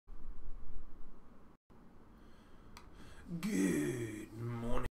Good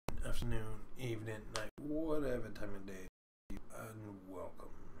morning, afternoon, evening, night, whatever time of day, and welcome.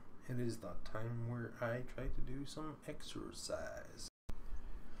 It is that time where I try to do some exercise.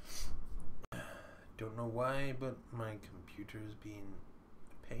 Don't know why, but my computer's been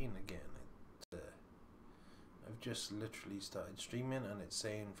a pain again. I've just literally started streaming and it's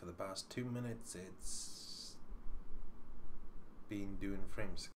saying for the past 2 minutes it's been doing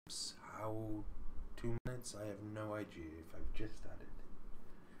frame skips. How 2 minutes? I have no idea if I've just started.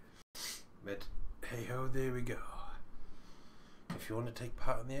 But hey ho, there we go. If you want to take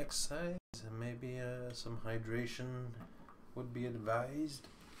part in the exercise, maybe some hydration would be advised.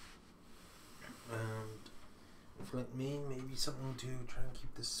 And if like me, maybe something to try and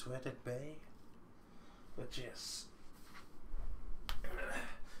keep the sweat at bay. But yes,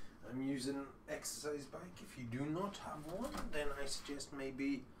 I'm using an exercise bike. If you do not have one, then I suggest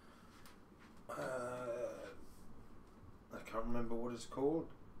maybe I can't remember what it's called.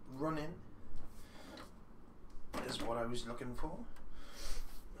 Running is what I was looking for.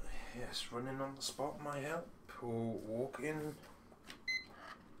 Yes, running on the spot might help, or walking.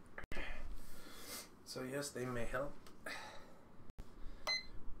 So yes, they may help.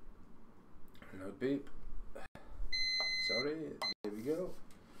 No beep. Sorry, there we go.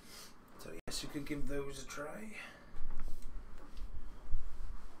 So yes, you could give those a try.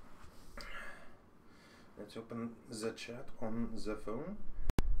 Let's open the chat on the phone.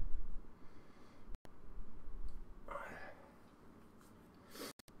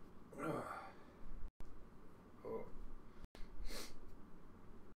 Oh.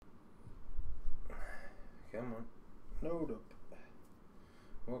 Come on, load up.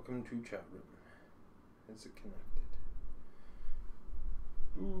 Welcome to chat room. Is it connected?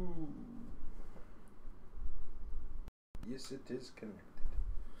 Ooh. Yes, it is connected.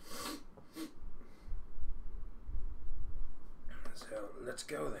 So let's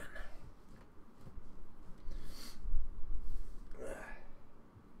go then.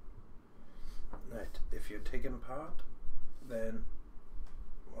 Right, if you're taking part, then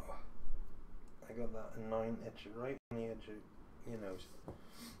I got that annoying itch right on the edge of your nose.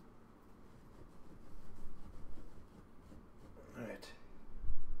 Right,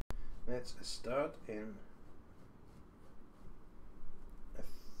 let's start in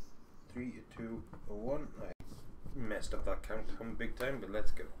 3, 2, 1. I messed up that countdown big time, but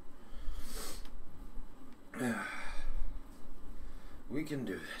let's go. We can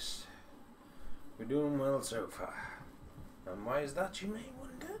do this. We're doing well so far. And why is that, you may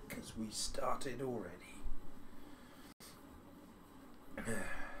wonder? Because we started already.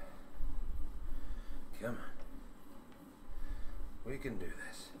 Come on. We can do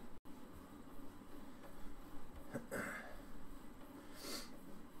this.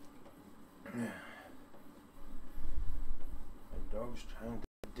 The dog's trying to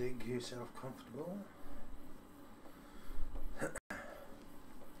dig yourself comfortable.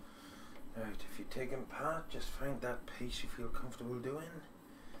 Right, if you're taking part, just find that pace you feel comfortable doing.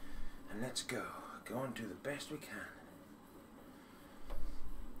 And let's go. Go and do the best we can.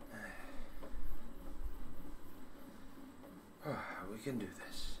 We can do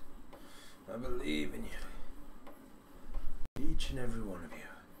this. I believe in you. Each and every one of you.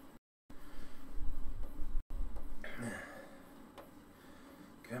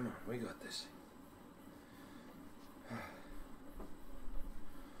 Come on, we got this.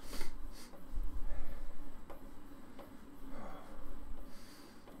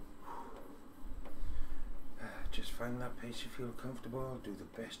 Just find that pace you feel comfortable, do the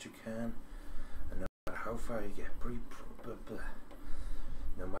best you can, and no matter how far you get,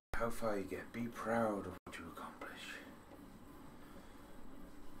 be proud of what you accomplish.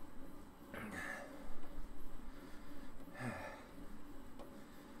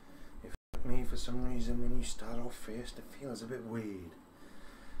 If like me, for some reason, when you start off first, it feels a bit weird.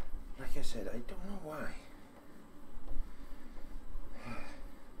 Like I said, I don't know why.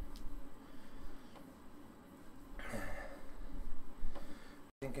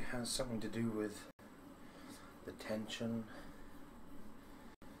 I think it has something to do with the tension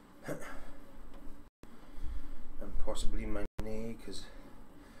and possibly my knee, because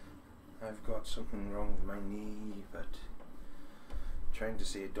I've got something wrong with my knee, but trying to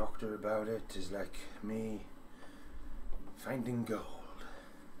see a doctor about it is like me finding gold.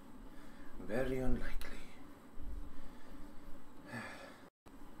 Very unlikely.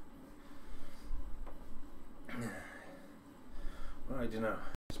 Well, I don't know.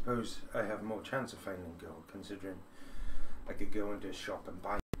 I suppose I have more chance of finding gold, considering I could go into a shop and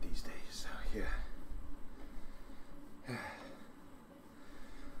buy it these days. So yeah.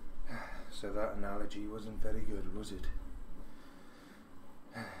 So that analogy wasn't very good, was it?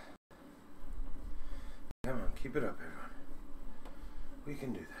 keep it up, everyone. We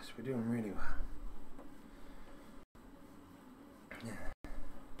can do this. We're doing really well. Yeah.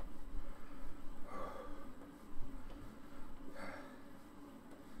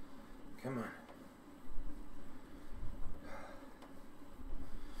 Come on.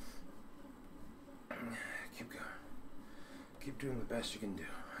 Keep going. Keep doing the best you can do.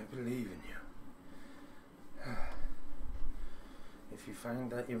 I believe in you. If you find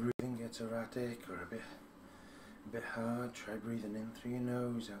that your breathing gets erratic or a bit hard, try breathing in through your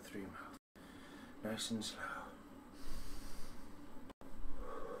nose, out through your mouth. Nice and slow.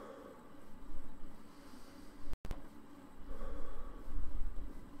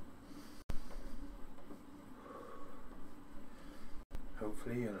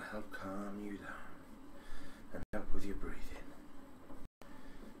 Hopefully it'll help calm you down and help with your breathing.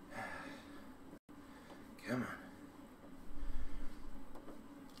 Come on.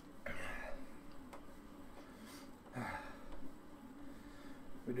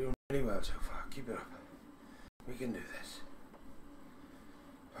 We're doing really well so far. Keep it up. We can do this.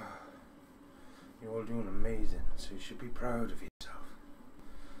 You're all doing amazing, so you should be proud of yourself.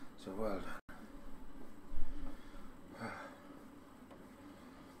 So well done.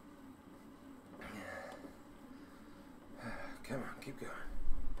 Come on, keep going.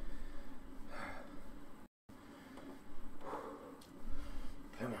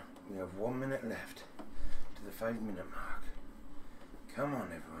 Come on, we have 1 minute left to the 5-minute mark. Come on,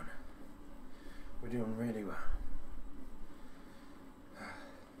 everyone. We're doing really well.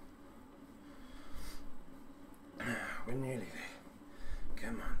 We're nearly there.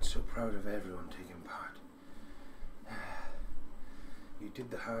 Come on, so proud of everyone taking part. You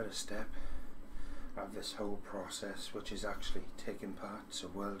did the hardest step of this whole process, which is actually taking part, so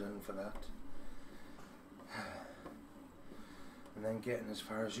well done for that. And then getting as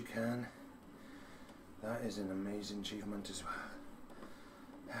far as you can, that is an amazing achievement as well.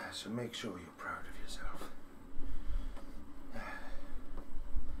 So make sure you're proud of yourself.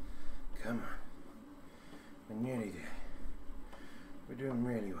 Come on. We're nearly there. We're doing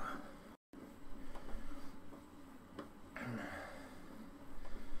really well.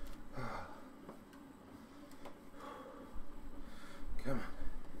 Come on.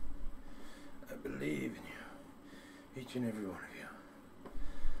 I believe in you. Each and every one of you.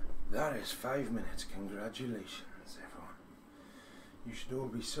 That is 5 minutes. Congratulations, everyone. You should all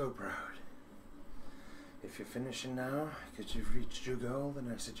be so proud. If you're finishing now because you've reached your goal,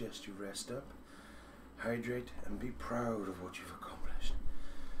 then I suggest you rest up, hydrate, and be proud of what you've accomplished.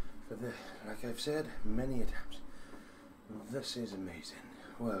 Like I've said many a times, this is amazing.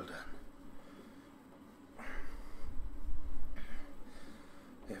 Well done.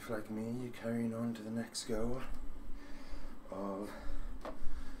 If, like me, you're carrying on to the next goal of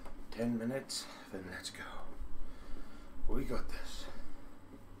 10 minutes, then let's go. We got this.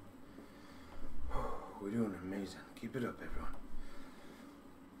 We're doing amazing. Keep it up, everyone.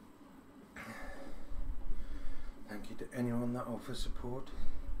 Thank you to anyone that offers support.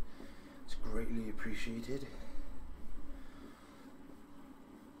 It's greatly appreciated.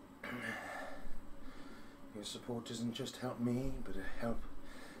 Your support doesn't just help me, but it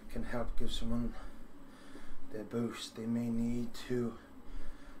can help give someone their boost they may need to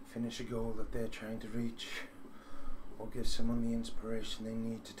finish a goal that they're trying to reach, or give someone the inspiration they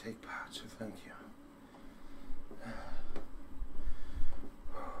need to take part. So thank you.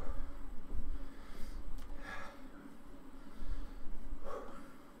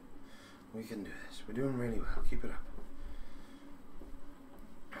 We can do this. We're doing really well. Keep it up.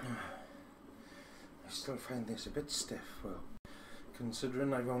 I still find this a bit stiff. Well,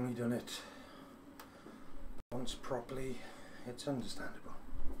 considering I've only done it once properly, it's understandable.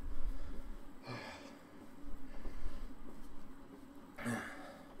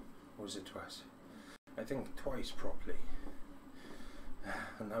 Or was it twice? I think twice properly.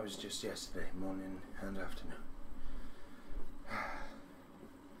 And that was just yesterday morning and afternoon.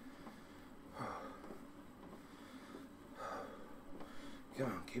 Come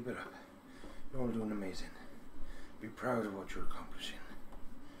on, keep it up. You're all doing amazing. Be proud of what you're accomplishing.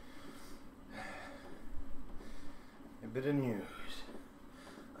 A bit of news.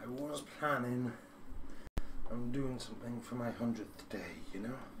 I was planning on doing something for my 100th day, you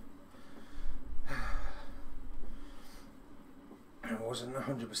know? I wasn't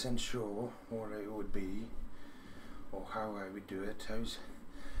 100% sure what it would be or how I would do it. I was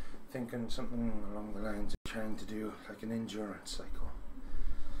thinking something along the lines of trying to do like an endurance cycle.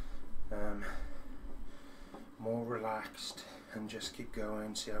 More relaxed and just keep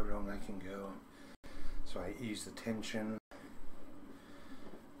going, see how long I can go, so I ease the tension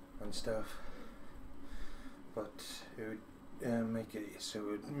and stuff. but it would make it so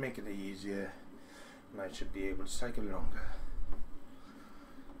it would make it easier, and I should be able to cycle longer.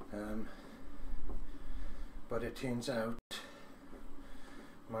 But it turns out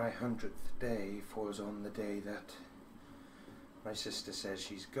my 100th day falls on the day that my sister says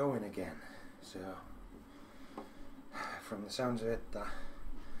she's going again. So from the sounds of it,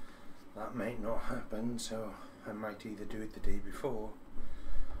 that might not happen, so I might either do it the day before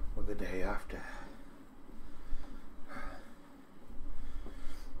or the day after.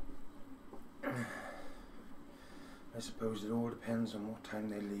 I suppose it all depends on what time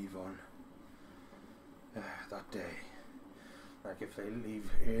they leave on that day. Like if they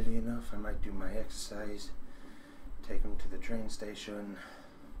leave early enough, I might do my exercise, take them to the train station,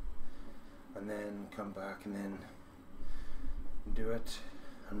 and then come back and then do it.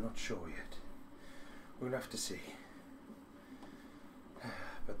 I'm not sure yet. We'll have to see.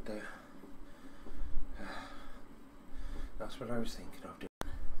 But that's what I was thinking of doing.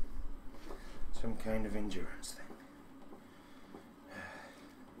 Some kind of endurance thing.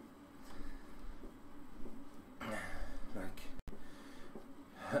 Like,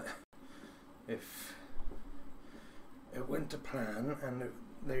 if it went to plan and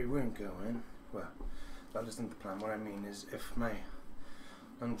they weren't going, well, that isn't the plan. What I mean is, if my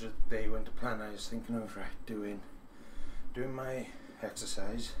 100th day went to plan, I was thinking of doing my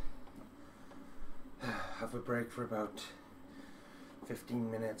exercise, have a break for about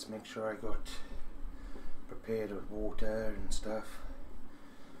 15 minutes, make sure I got prepared with water and stuff,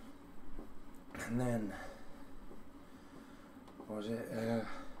 and then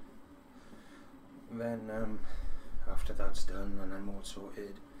after that's done and I'm all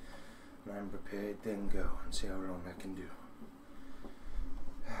sorted and I'm prepared, then go and see how long I can do.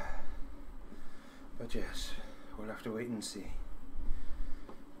 But yes, we'll have to wait and see.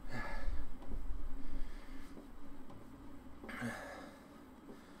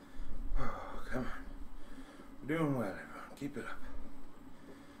 Oh, come on. We're doing well, everyone. Keep it up.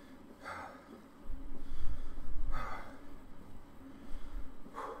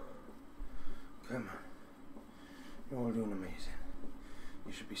 Come on. You're all doing amazing.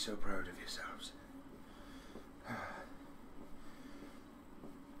 You should be so proud of yourselves.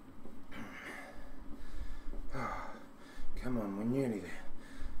 Come on, we're nearly there.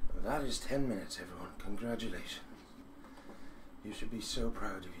 That is 10 minutes, everyone. Congratulations. You should be so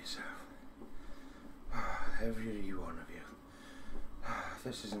proud of yourself. Every one of you.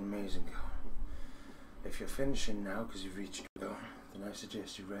 This is an amazing goal. If you're finishing now because you've reached your goal, then I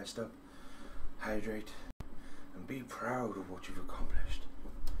suggest you rest up, hydrate, and be proud of what you've accomplished.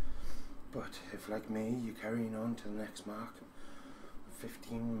 But if, like me, you're carrying on to the next mark,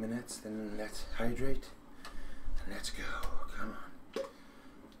 15 minutes, then let's hydrate and let's go. Come on.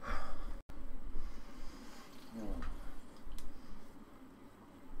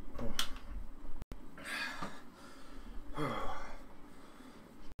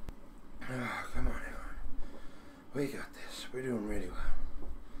 Come on, everyone. We got this. We're doing really well.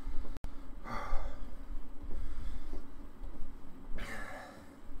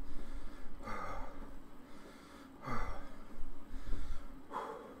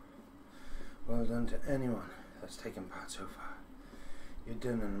 Well done to anyone that's taken part so far. You've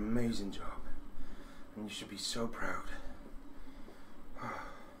done an amazing job, and you should be so proud.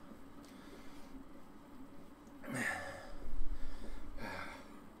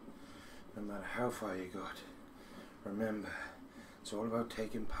 No matter how far you got, remember, it's all about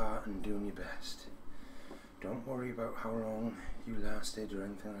taking part and doing your best. Don't worry about how long you lasted or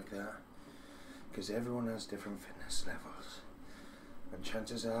anything like that, because everyone has different fitness levels. And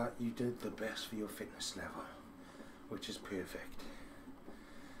chances are you did the best for your fitness level, which is perfect.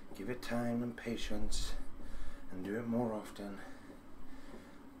 Give it time and patience and do it more often,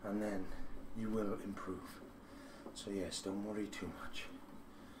 and then you will improve. So yes, don't worry too much.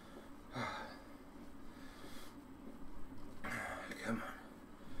 Come on.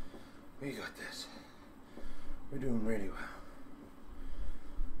 We got this. We're doing really well.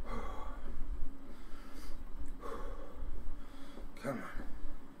 Come on.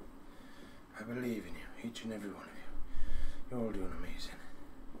 I believe in you, each and every one of you. You're all doing amazing.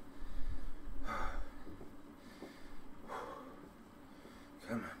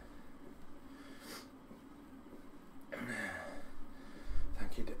 Come on.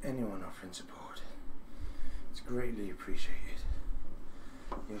 Thank you to anyone offering support. It's greatly appreciated.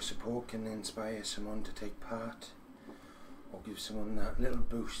 Your support can inspire someone to take part or give someone that little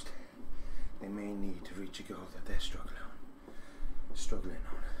boost they may need to reach a goal that they're struggling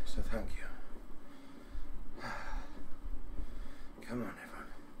on. So thank you. Come on, everyone.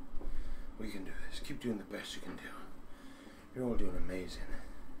 We can do this. Keep doing the best you can do. You're all doing amazing.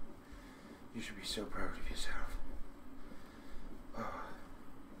 You should be so proud of yourself. Oh.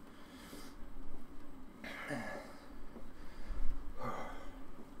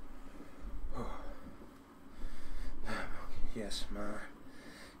 Yes, ma.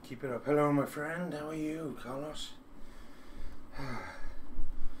 Keep it up. Hello, my friend. How are you, Carlos? I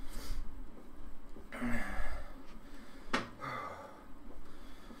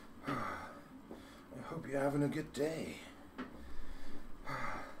hope you're having a good day.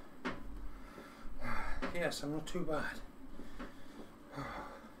 Yes, I'm not too bad.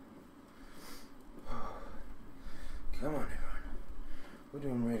 Come on, everyone. We're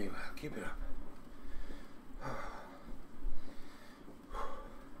doing really well. Keep it up.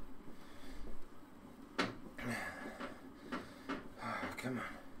 Come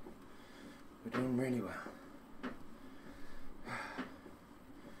on. We're doing really well.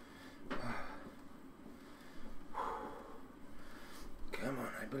 Come on,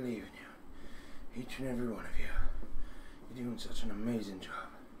 I believe in you. Each and every one of you. You're doing such an amazing job.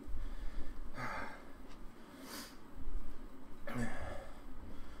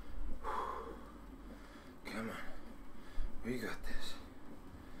 Come on. We got this.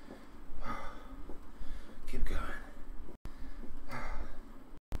 Keep going.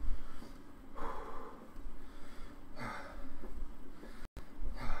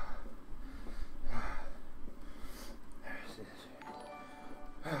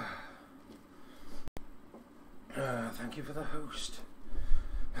 Thank you for the host.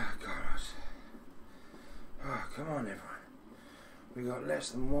 Carlos. Come on, everyone. We got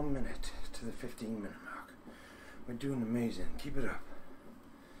less than 1 minute to the 15-minute mark. We're doing amazing. Keep it up.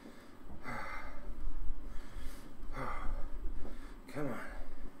 Come on.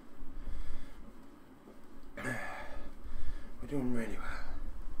 We're doing really well.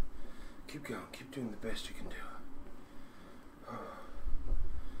 Keep going. Keep doing the best you can do.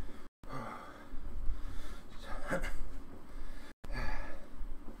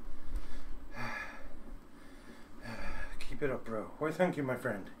 Keep it up, bro. Why, thank you, my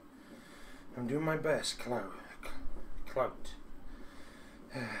friend. I'm doing my best, Clout.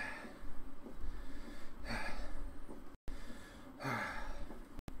 I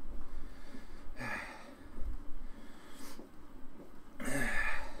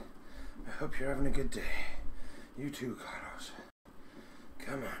hope you're having a good day. You too, Carlos.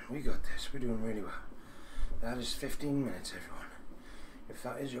 Come on, we got this. We're doing really well. That is 15 minutes, everyone. If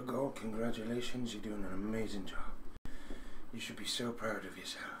that is your goal, congratulations. You're doing an amazing job. You should be so proud of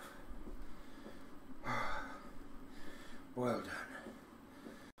yourself. Well done.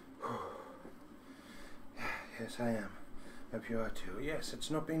 Yes, I am. Hope you are too. Yes,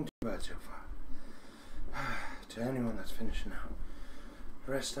 it's not been too bad so far. To anyone that's finishing now,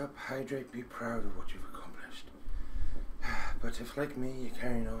 rest up, hydrate, be proud of what you've accomplished. But if, like me, you're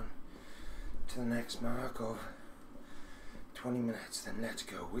carrying on to the next mark of 20 minutes, then let's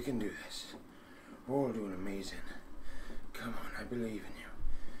go. We can do this. We're all doing amazing. Come on, I believe in you.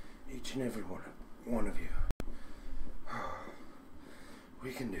 Each and every one of you.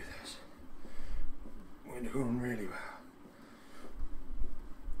 We can do this. We're doing really well.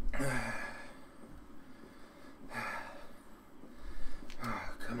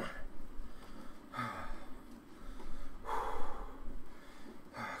 Come on.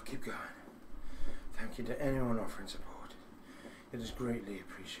 Keep going. Thank you to anyone offering support. It is greatly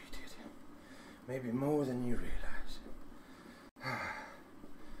appreciated. Maybe more than you realize.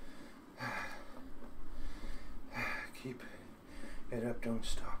 Keep it up, don't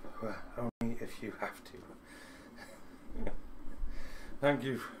stop. Well, only if you have to. Thank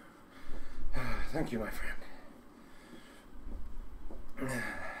you. Thank you, my friend. Come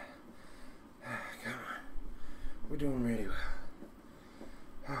on. We're doing really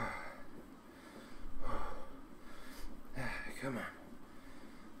well. Come on.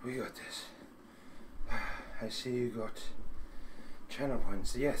 We got this. I see you got channel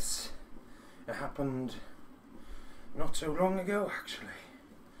points. Yes. It happened not so long ago, actually.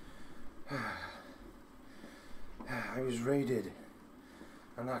 I was raided,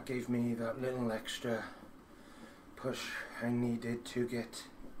 and that gave me that little extra push I needed to get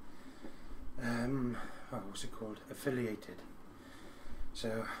what was it called? Affiliated.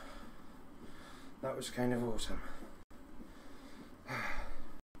 So that was kind of awesome.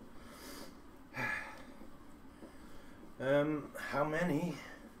 How many?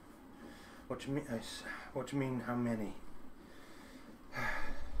 What do you mean? What do you mean? How many?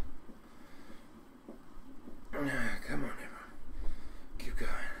 Come on, everyone. Keep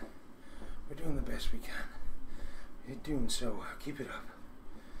going. We're doing the best we can. You're doing so well. Keep it up.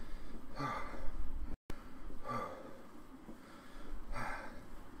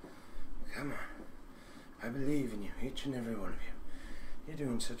 Come on. I believe in you, each and every one of you. You're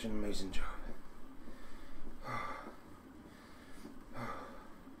doing such an amazing job.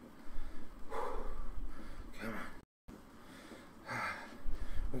 Come on.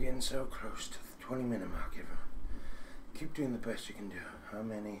 We're getting so close to the 20-minute mark, everyone. Keep doing the best you can do. How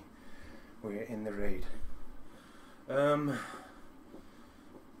many were in the raid?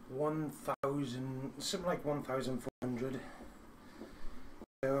 1,000, something like 1,400.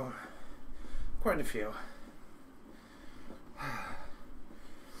 So, quite a few.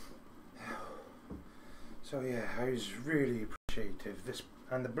 So yeah, I was really appreciative. This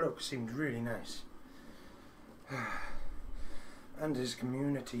and the bloke seemed really nice. And his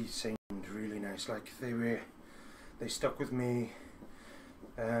community seemed really nice. Like they stuck with me.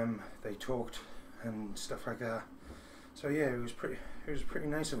 They talked and stuff like that. So yeah, it was pretty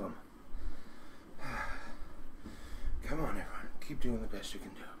nice of them. Come on, everyone, keep doing the best you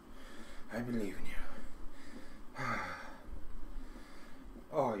can do. I believe in you.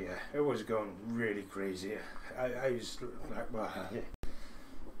 Oh yeah, it was going really crazy. I was like, well,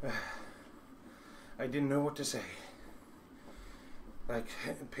 I didn't know what to say. Like,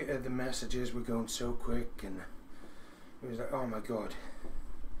 the messages were going so quick, and it was like, oh my god.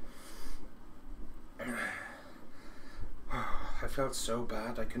 I felt so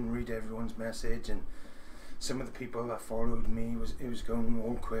bad. I couldn't read everyone's message, and some of the people that followed me, it was going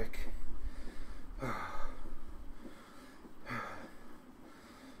all quick.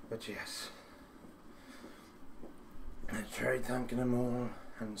 But yes, I tried thanking them all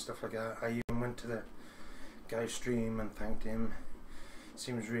and stuff like that. I even went to the guy's stream and thanked him.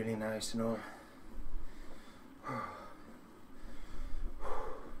 Seems really nice and all.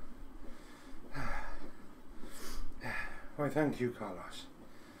 Why, thank you, Carlos.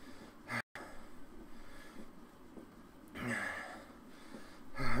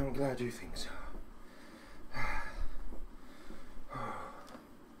 I'm glad you think so.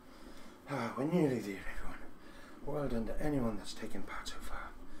 We're nearly there, everyone. Well done to anyone that's taken part so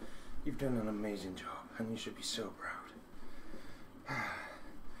far. You've done an amazing job, and you should be so proud.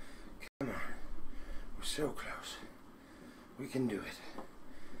 Come on. We're so close. We can do it.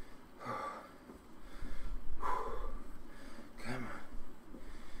 Come on.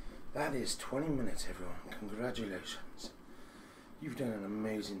 That is 20 minutes, everyone. Congratulations. You've done an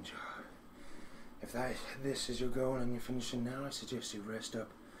amazing job. If this is your goal and you're finishing now, I suggest you rest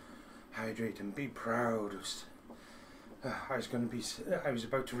up, hydrate, and be proud of. I was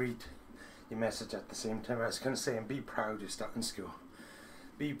about to read your message at the same time. I was going to say, and be proud of starting school.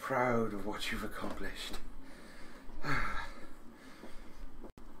 Be proud of what you've accomplished.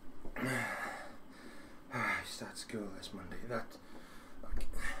 I start school this Monday.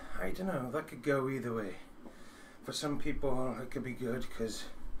 I don't know, that could go either way. For some people it could be good, because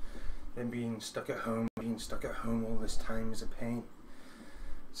them being stuck at home all this time is a pain.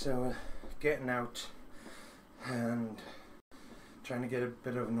 So getting out and trying to get a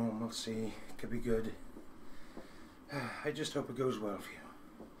bit of normalcy could be good. I just hope it goes well for you.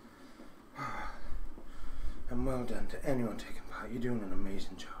 And well done to anyone taking part. You're doing an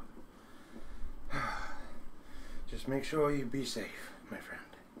amazing job. Just make sure you be safe, my friend.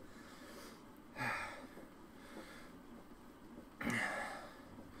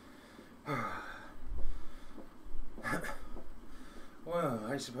 Well,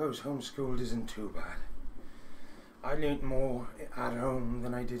 I suppose homeschooled isn't too bad. I learnt more at home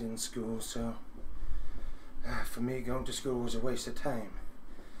than I did in school, so for me going to school was a waste of time.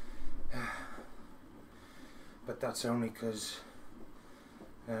 But that's only because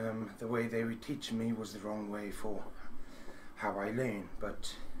the way they were teaching me was the wrong way for how I learn.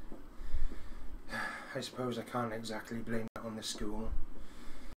 But I suppose I can't exactly blame that on the school,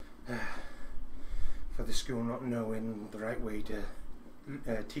 for the school not knowing the right way to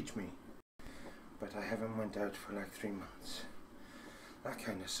teach me. But I haven't went out for like 3 months. That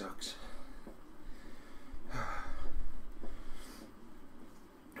kind of sucks.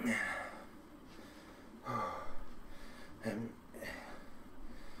 And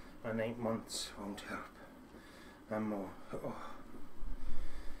 8 months won't help. And more.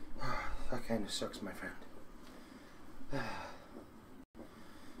 That kind of sucks, my friend.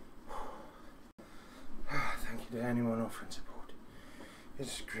 Thank you to anyone offering support.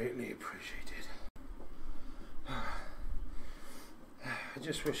 It's greatly appreciated. I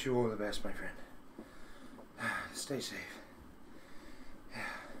just wish you all the best, my friend. Stay safe.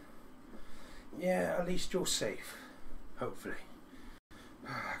 Yeah, at least you're safe. Hopefully.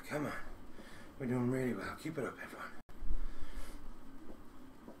 Come on. We're doing really well. Keep it up, everyone.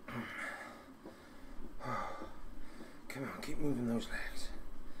 moving those legs.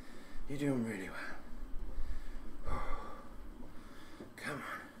 You're doing really well. Come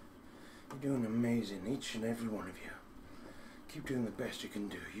on. You're doing amazing, each and every one of you. Keep doing the best you can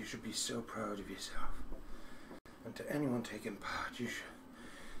do. You should be so proud of yourself. And to anyone taking part,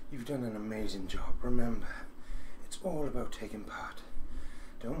 you've done an amazing job. Remember, it's all about taking part.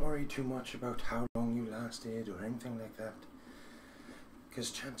 Don't worry too much about how long you lasted or anything like that. Because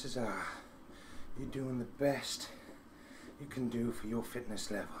chances are, you're doing the best you can do for your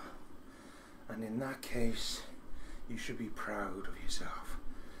fitness level. And in that case, you should be proud of yourself.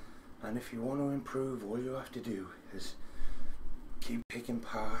 And if you want to improve, all you have to do is keep taking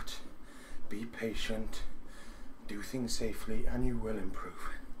part, be patient, do things safely, and you will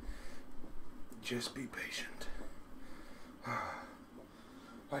improve. Just be patient.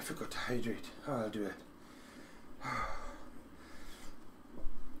 I forgot to hydrate. I'll do it.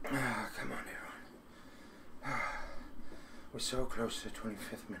 Come on, everyone. We're so close to the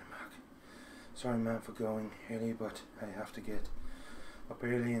 25th minute mark. Sorry, man, for going early, but I have to get up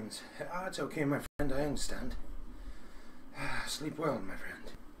early and... it's okay, my friend, I understand. Sleep well, my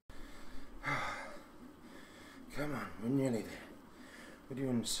friend. Come on, we're nearly there. We're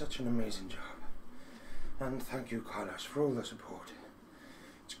doing such an amazing job. And thank you, Carlos, for all the support.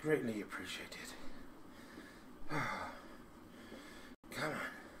 It's greatly appreciated. Come on.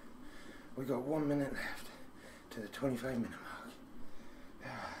 We got 1 minute left to the 25-minute mark.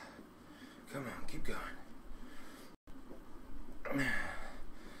 Come on, keep going. Come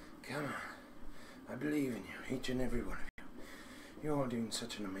on. I believe in you, each and every one of you. You're all doing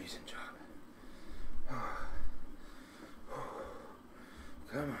such an amazing job.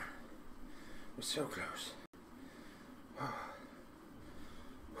 Come on. We're so close.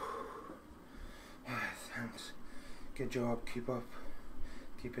 Thanks. Good job. Keep up.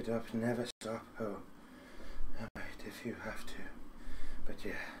 Keep it up. Never stop. Alright, if you have to. But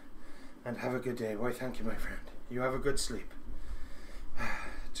yeah. And have a good day. Why, thank you, my friend. You have a good sleep.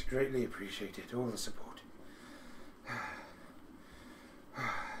 It's greatly appreciated. All the support.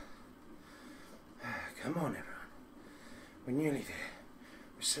 Come on, everyone. We're nearly there.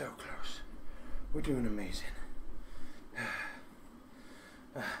 We're so close. We're doing amazing.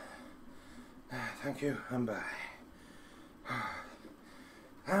 Thank you, and bye.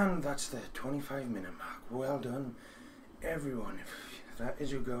 And that's the 25-minute mark. Well done, everyone. If that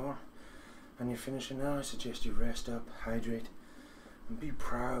is your goal, and you're finishing now, I suggest you rest up, hydrate, and be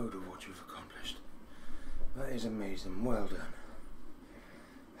proud of what you've accomplished. That is amazing. Well done.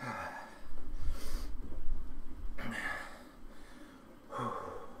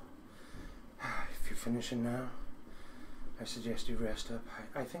 If you're finishing now, I suggest you rest up.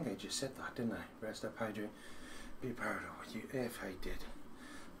 I think I just said that, didn't I? Rest up, hydrate, be proud of what you... If I did,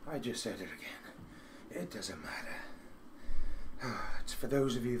 I just said it again. It doesn't matter. It's for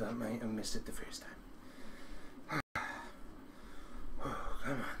those of you that might have missed it the first time.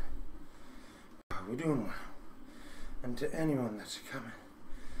 Come on. We're doing well. And to anyone that's coming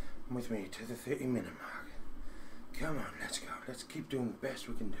with me to the 30-minute mark, come on, let's go. Let's keep doing the best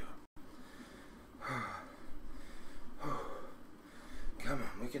we can do. Come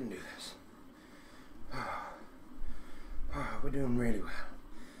on, we can do this. We're doing really well.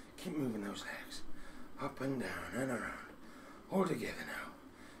 Keep moving those legs. Up and down and around. All together now.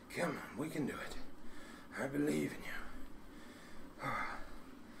 Come on, we can do it. I believe in you.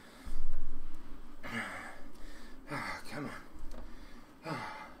 Come on.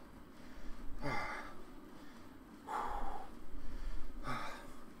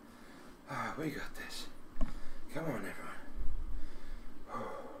 We got this. Come on, everyone.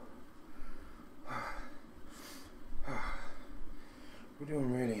 We're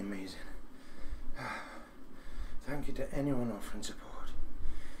doing really amazing. Thank you to anyone offering support.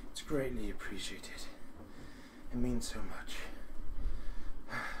 It's greatly appreciated. It means so much.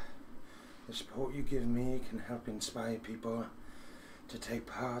 The support you give me can help inspire people to take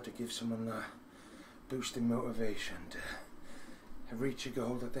part, to give someone that boost in motivation to reach a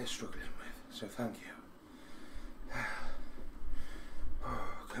goal that they're struggling with. So thank you.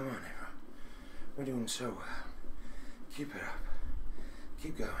 Come on, everyone. We're doing so well. Keep it up.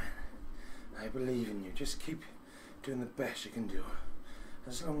 Keep going. I believe in you. Just keep doing the best you can do.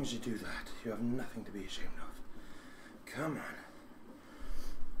 As long as you do that, you have nothing to be ashamed of. Come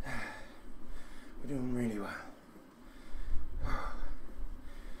on. We're doing really well.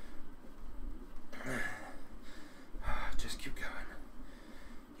 Just keep going.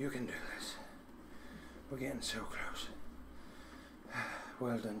 You can do this. We're getting so close.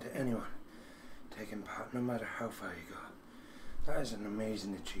 Well done to anyone taking part, no matter how far you go. That is an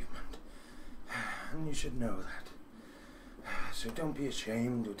amazing achievement. And you should know that. So don't be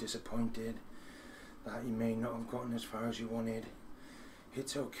ashamed or disappointed that you may not have gotten as far as you wanted.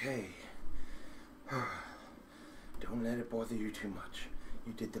 It's okay. Don't let it bother you too much.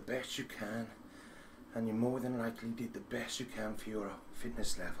 You did the best you can, and you more than likely did the best you can for your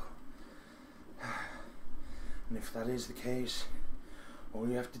fitness level. And if that is the case, all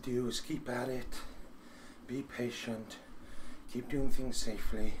you have to do is keep at it, be patient, keep doing things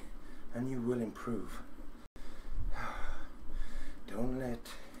safely, and you will improve. Don't let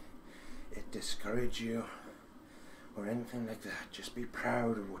it discourage you or anything like that. Just be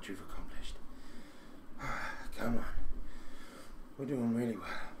proud of what you've accomplished. Come on. We're doing really well.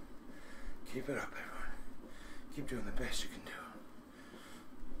 Keep it up, everyone. Keep doing the best you can do.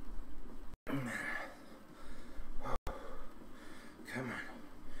 Come on.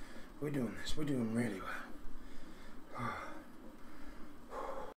 We're doing this. We're doing really well.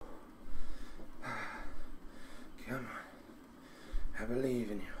 Come on. I believe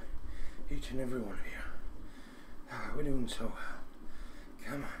in you. Each and every one of you. We're doing so well.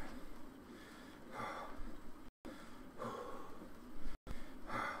 Come on.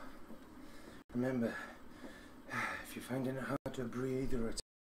 Remember, if you're finding it hard to breathe or it's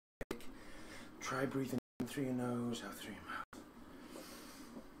sick, try breathing in through your nose, out through your mouth.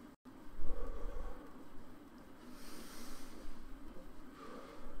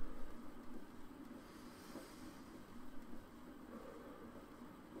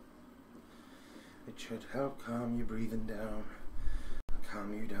 It should help calm your breathing down and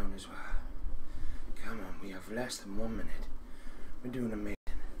calm you down as well. Come on, we have less than 1 minute. We're doing amazing.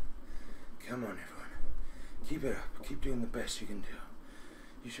 Come on, everyone. Keep it up. Keep doing the best you can do.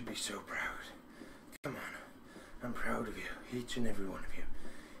 You should be so proud. Come on. I'm proud of you, each and every one of you.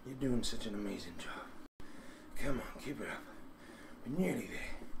 You're doing such an amazing job. Come on, keep it up. We're nearly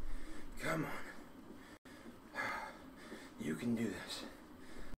there. Come on. You can do this.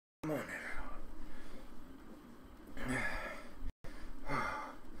 Come on, everyone.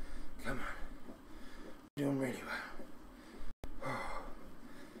 Come on. You're doing really well.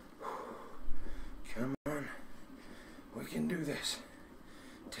 Come on. We can do this.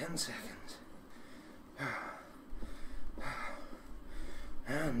 10 seconds.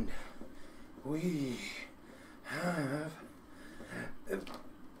 And we have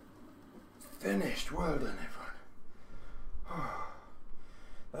finished. Well done, everyone.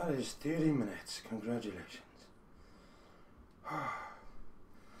 That is 30 minutes. Congratulations.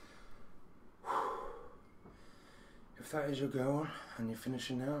 If that is your goal and you're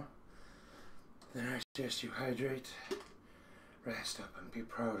finishing now, then I suggest you hydrate, rest up, and be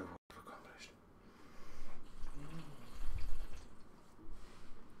proud of what you've accomplished.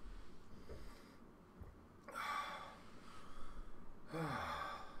 Oh,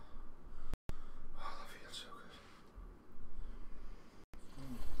 that feels so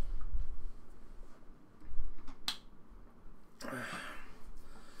good.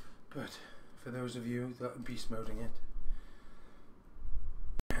 But for those of you that are beast moding it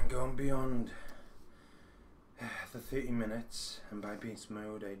and going beyond the 30 minutes, and by beast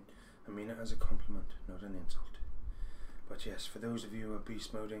mode I mean it as a compliment, not an insult. But yes, for those of you who are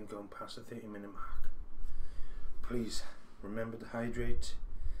beast moding going past the 30-minute mark, please remember to hydrate,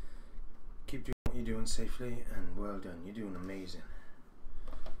 keep doing what you're doing safely, and well done, you're doing amazing.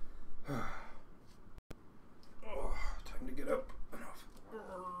 Oh, time to get up and off.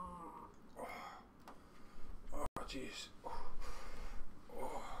 Oh jeez.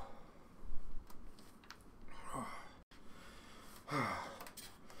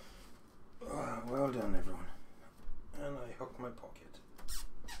 Well done, everyone. And I hook my pocket.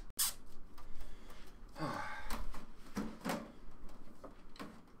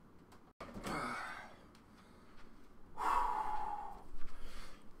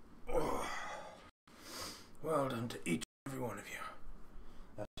 Well done to each and every one of you.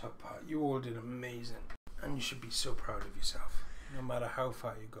 That top part, you all did amazing. And you should be so proud of yourself. No matter how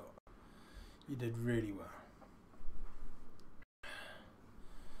far you got, you did really well.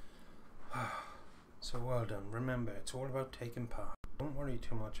 So well done. Remember, it's all about taking part. Don't worry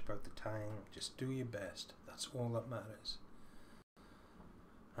too much about the time. Just do your best. That's all that matters.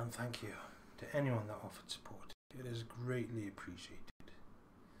 And thank you to anyone that offered support. It is greatly appreciated.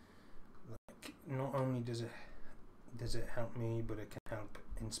 Like, not only does it help me, but it can help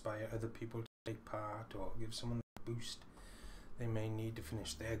inspire other people to take part or give someone a boost they may need to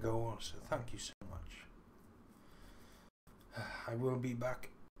finish their goal. So thank you so much. I will be back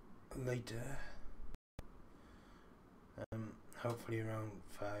later, hopefully around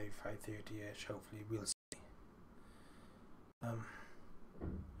 5:30ish. Hopefully we'll see. I was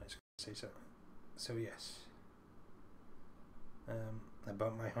going to say so yes,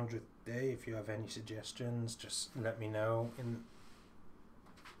 about my 100th day. If you have any suggestions, just let me know in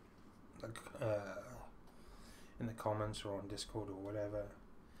the comments or on Discord or whatever.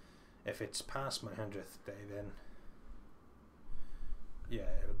 If it's past my 100th day, then yeah,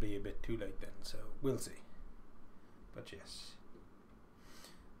 it'll be a bit too late then, so we'll see. But yes,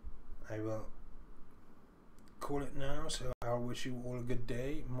 I will call it now. So I'll wish you all a good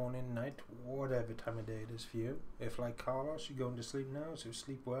day, morning, night, whatever time of day it is for you. If like Carlos, you're going to sleep now, so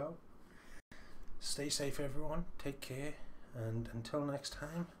sleep well. Stay safe, everyone. Take care, and until next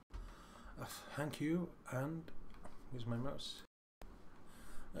time, thank you, and where's my mouse?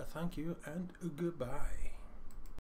 Thank you and goodbye.